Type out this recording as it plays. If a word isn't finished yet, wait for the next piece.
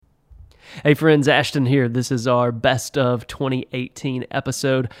Hey friends, Ashton here. This is our best of 2018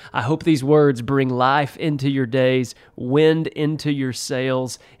 episode. I hope these words bring life into your days, wind into your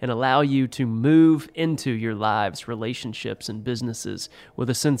sails, and allow you to move into your lives, relationships, and businesses with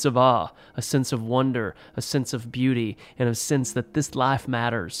a sense of awe, a sense of wonder, a sense of beauty, and a sense that this life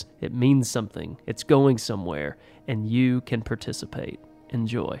matters. It means something. It's going somewhere, and you can participate.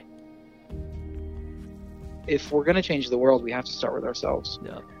 Enjoy. If we're going to change the world, we have to start with ourselves.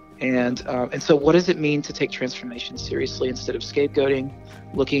 Yeah. And so what does it mean to take transformation seriously instead of scapegoating,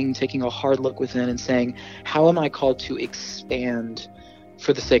 taking a hard look within and saying, how am I called to expand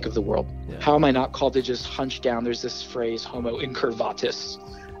for the sake of the world? Yeah. How am I not called to just hunch down? There's this phrase, homo incurvatus,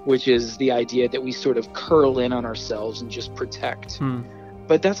 which is the idea that we sort of curl in on ourselves and just protect.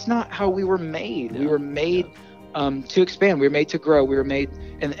 But that's not how we were made. We were made to expand. We were made to grow. We were made,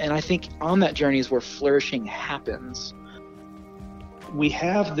 and I think on that journey is where flourishing happens. We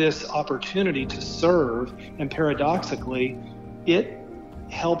have this opportunity to serve, and paradoxically, it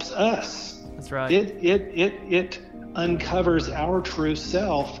helps us. That's right. It uncovers our true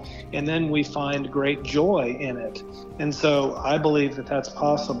self, and then we find great joy in it. And so I believe that that's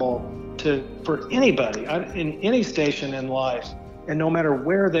possible for anybody in any station in life, and no matter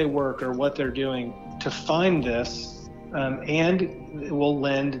where they work or what they're doing, to find this, and it will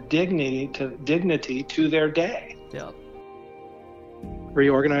lend dignity to their day. Yeah.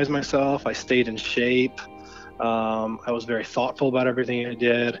 Reorganized myself. I stayed in shape. I was very thoughtful about everything I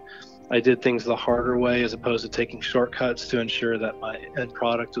did. I did things the harder way as opposed to taking shortcuts to ensure that my end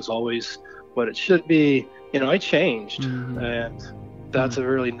product was always what it should be. I changed, and that's a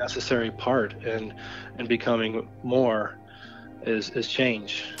really necessary part in becoming more is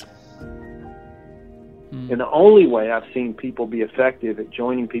change. And the only way I've seen people be effective at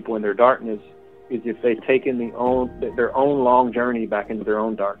joining people in their darkness is if they've taken their own long journey back into their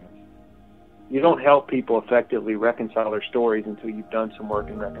own darkness. You don't help people effectively reconcile their stories until you've done some work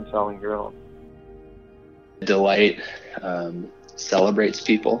in reconciling your own. Delight celebrates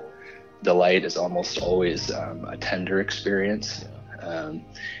people. Delight is almost always a tender experience,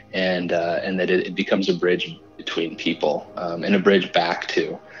 and that it becomes a bridge between people, and a bridge back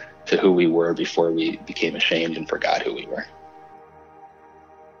to who we were before we became ashamed and forgot who we were.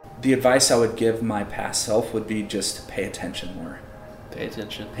 The advice I would give my past self would be just pay attention more.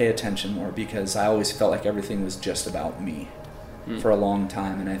 Pay attention more, because I always felt like everything was just about me for a long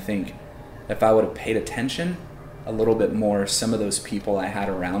time. And I think if I would have paid attention a little bit more, some of those people I had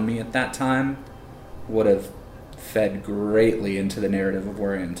around me at that time would have fed greatly into the narrative of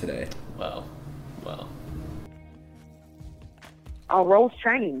where I am today. Wow. Our roles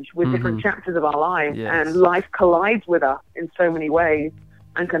change with different chapters of our lives, yes. And life collides with us in so many ways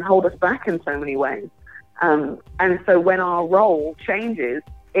and can hold us back in so many ways. And so when our role changes,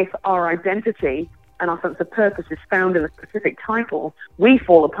 if our identity and our sense of purpose is found in a specific title, we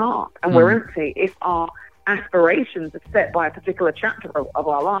fall apart and we're empty. If our aspirations are set by a particular chapter of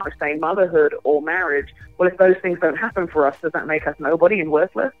our lives, say motherhood or marriage, well, if those things don't happen for us, does that make us nobody and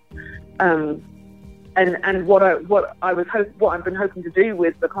worthless? And what I've been hoping to do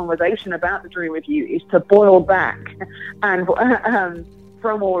with the conversation about the dream with you is to boil back and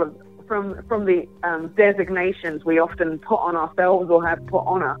from the designations we often put on ourselves or have put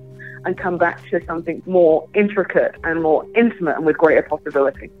on us, and come back to something more intricate and more intimate and with greater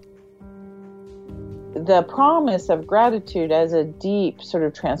possibility. The promise of gratitude as a deep sort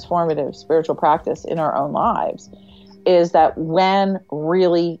of transformative spiritual practice in our own lives is that when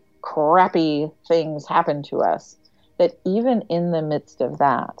really crappy things happen to us, that even in the midst of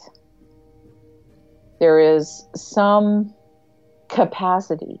that, there is some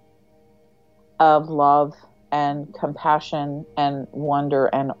capacity of love and compassion and wonder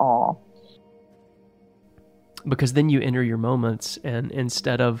and awe. Because then you enter your moments, and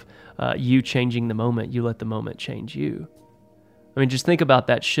instead of you changing the moment, you let the moment change you. I mean, just think about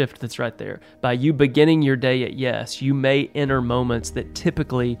that shift that's right there. By you beginning your day at yes, you may enter moments that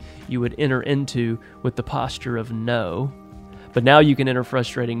typically you would enter into with the posture of no. But now you can enter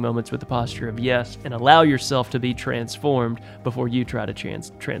frustrating moments with the posture of yes and allow yourself to be transformed before you try to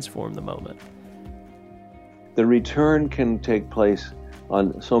transform the moment. The return can take place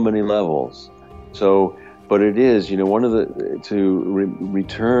on so many levels. But it is, one of to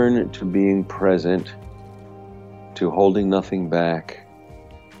return to being present, to holding nothing back,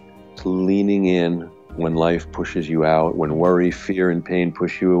 to leaning in when life pushes you out, when worry, fear, and pain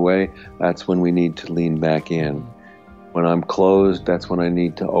push you away. That's when we need to lean back in. When I'm closed, that's when I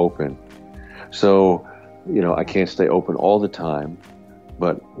need to open. So, I can't stay open all the time,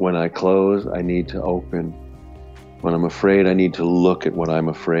 but when I close, I need to open. When I'm afraid, I need to look at what I'm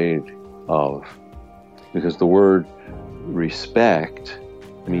afraid of, because the word respect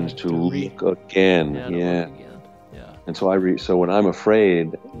means to look again. Yeah. Yeah. Look again. Yeah. And so so when I'm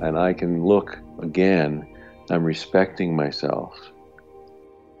afraid and I can look again, I'm respecting myself.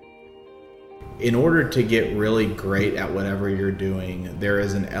 In order to get really great at whatever you're doing, there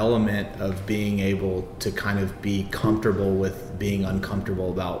is an element of being able to kind of be comfortable with being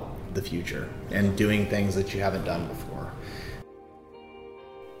uncomfortable about the future and doing things that you haven't done before.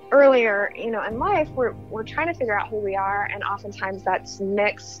 Earlier, in life, we're trying to figure out who we are, and oftentimes that's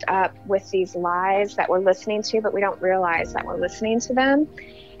mixed up with these lies that we're listening to, but we don't realize that we're listening to them.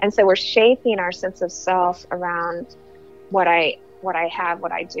 And so we're shaping our sense of self around what I have,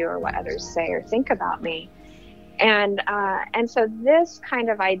 what I do, or what others say or think about me. And so this kind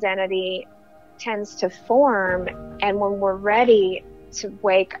of identity tends to form, and when we're ready to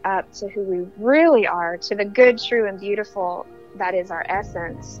wake up to who we really are, to the good, true, and beautiful that is our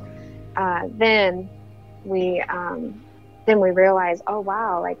essence, then we realize, oh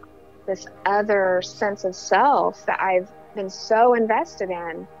wow, like this other sense of self that I've been so invested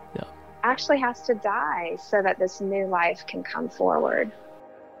in actually has to die so that this new life can come forward.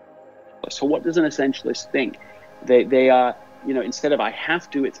 So what does an essentialist think? They are, instead of I have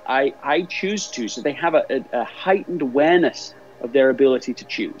to, it's I choose to. So they have a heightened awareness of their ability to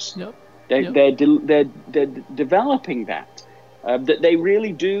choose. Yep. They're developing that. That they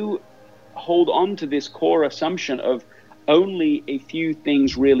really do hold on to this core assumption of only a few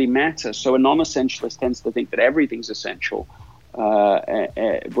things really matter. So a non-essentialist tends to think that everything's essential,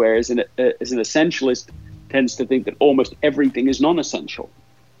 whereas an essentialist tends to think that almost everything is non-essential.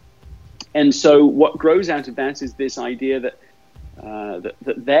 And so what grows out of that is this idea that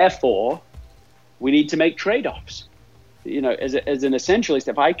therefore we need to make trade-offs. As an essentialist,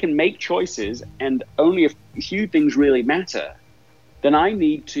 if I can make choices and only a few things really matter, then I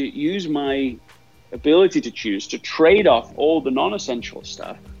need to use my ability to choose to trade off all the non-essential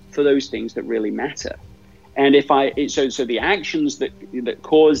stuff for those things that really matter. And so the actions that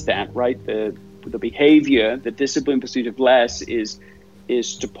cause that, right, the behavior, the disciplined pursuit of less is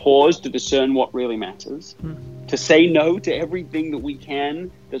to pause to discern what really matters, to say no to everything that we can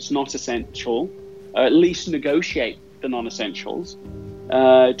that's not essential, at least negotiate the non-essentials,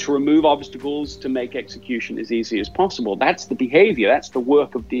 to remove obstacles to make execution as easy as possible. That's the behavior. That's the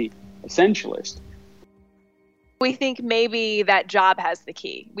work of the essentialist. We think maybe that job has the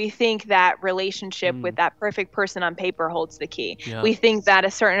key. We think that relationship with that perfect person on paper holds the key. Yeah. We think that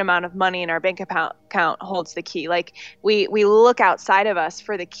a certain amount of money in our bank account holds the key. Like we look outside of us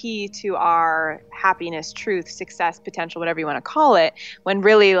for the key to our happiness, truth, success, potential, whatever you want to call it, when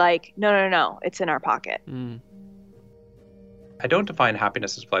really no, it's in our pocket. I don't define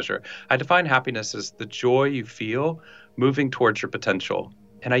happiness as pleasure. I define happiness as the joy you feel moving towards your potential.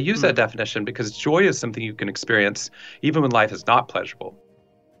 And I use that definition because joy is something you can experience even when life is not pleasurable.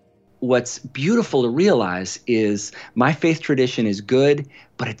 What's beautiful to realize is my faith tradition is good,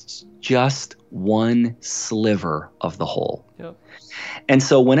 but it's just one sliver of the whole. Yep. And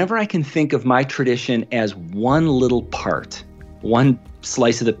so whenever I can think of my tradition as one little part, one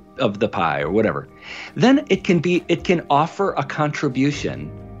slice of the pie or whatever, then it can offer a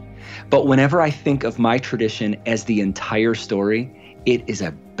contribution. But whenever I think of my tradition as the entire story, it is a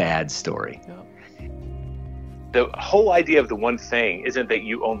bad story. The whole idea of the one thing isn't that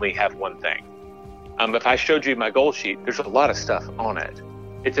you only have one thing. If I showed you my goal sheet, there's a lot of stuff on it.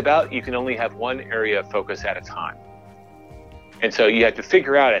 It's about you can only have one area of focus at a time. And so you have to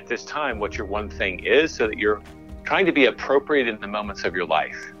figure out at this time what your one thing is so that you're trying to be appropriate in the moments of your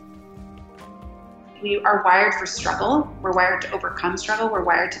life. We are wired for struggle. We're wired to overcome struggle. We're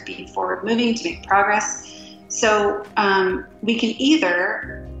wired to be forward moving, to make progress. So we can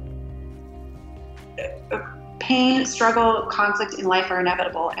either, pain, struggle, conflict in life are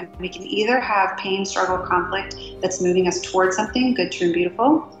inevitable, and we can either have pain, struggle, conflict that's moving us towards something good, true, and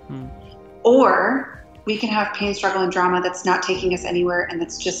beautiful, or we can have pain, struggle, and drama that's not taking us anywhere and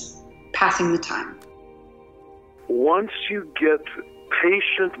that's just passing the time. Once you get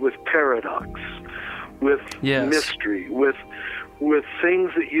patient with paradox, with mystery, with things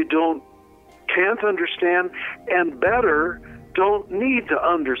that you can't understand, and better, don't need to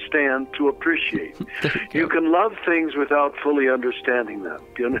understand to appreciate. You can love things without fully understanding them.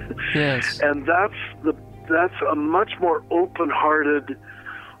 Yes. And that's a much more open-hearted,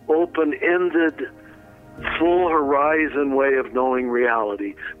 open-ended, full horizon way of knowing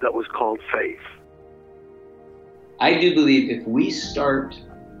reality that was called faith. I do believe if we start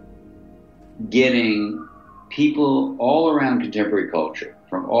getting people all around contemporary culture,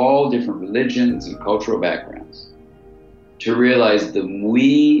 from all different religions and cultural backgrounds, to realize the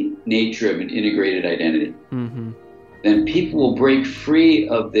we nature of an integrated identity, then people will break free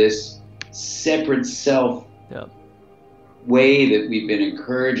of this separate self way that we've been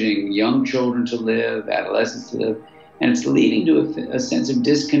encouraging young children to live, adolescents to live, and it's leading to a sense of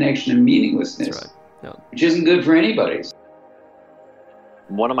disconnection and meaninglessness, which isn't good for anybody.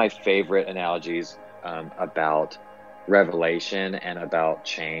 One of my favorite analogies about revelation and about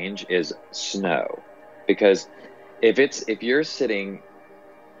change is snow, because if you're sitting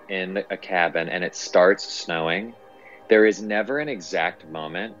in a cabin and it starts snowing, there is never an exact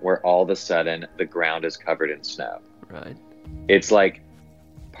moment where all of a sudden the ground is covered in snow. Right. It's like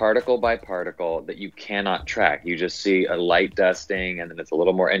particle by particle that you cannot track. You just see a light dusting and then it's a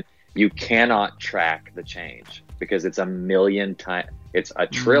little more, and you cannot track the change because it's it's a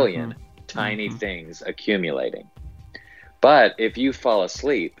trillion tiny things accumulating. But if you fall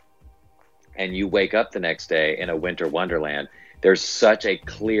asleep and you wake up the next day in a winter wonderland, there's such a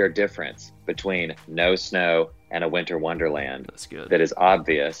clear difference between no snow and a winter wonderland. That's good. That is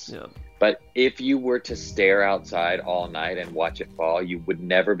obvious. Yeah. But if you were to stare outside all night and watch it fall, you would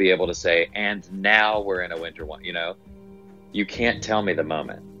never be able to say, and now we're in a winter one, you can't tell me the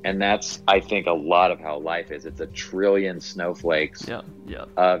moment. And that's, I think, a lot of how life is. It's a trillion snowflakes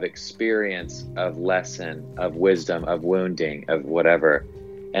of experience, of lesson, of wisdom, of wounding, of whatever.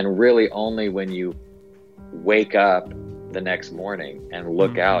 And really only when you wake up the next morning and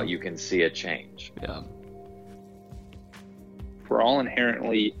look out, you can see a change. Yeah. We're all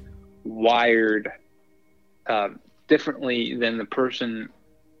inherently wired differently than the person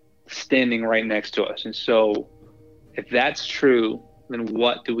standing right next to us. And so if that's true, then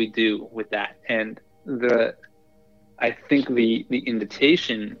what do we do with that? And I think the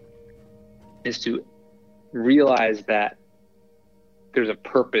invitation is to realize that there's a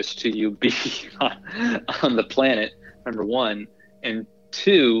purpose to you being on the planet, number one, and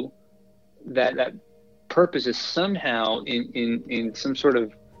two, that purpose is somehow in some sort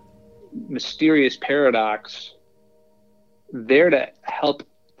of mysterious paradox there to help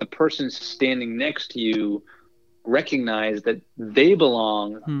the person standing next to you recognize that they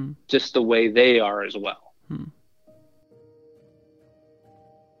belong just the way they are as well.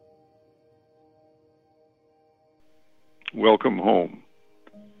 Welcome home.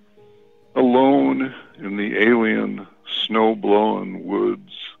 Alone in the alien, snow-blown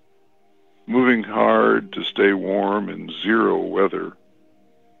woods, moving hard to stay warm in zero weather,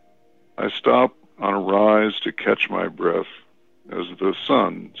 I stop on a rise to catch my breath as the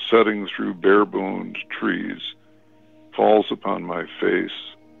sun, setting through bare-boned trees, falls upon my face,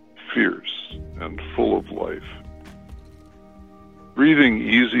 fierce and full of life. Breathing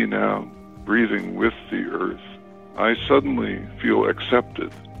easy now, breathing with the earth, I suddenly feel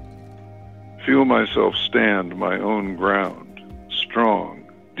accepted, feel myself stand my own ground, strong,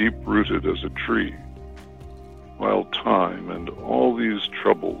 deep-rooted as a tree, while time and all these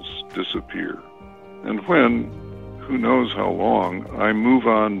troubles disappear. And when, who knows how long, I move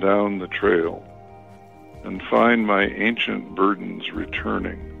on down the trail and find my ancient burdens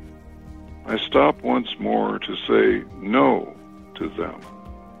returning, I stop once more to say no to them.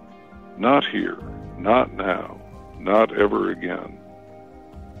 Not here, not now, not ever again.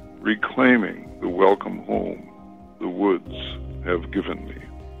 Reclaiming the welcome home the woods have given me.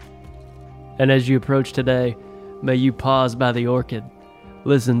 And as you approach today, may you pause by the orchid,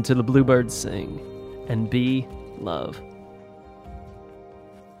 listen to the bluebirds sing, and be love.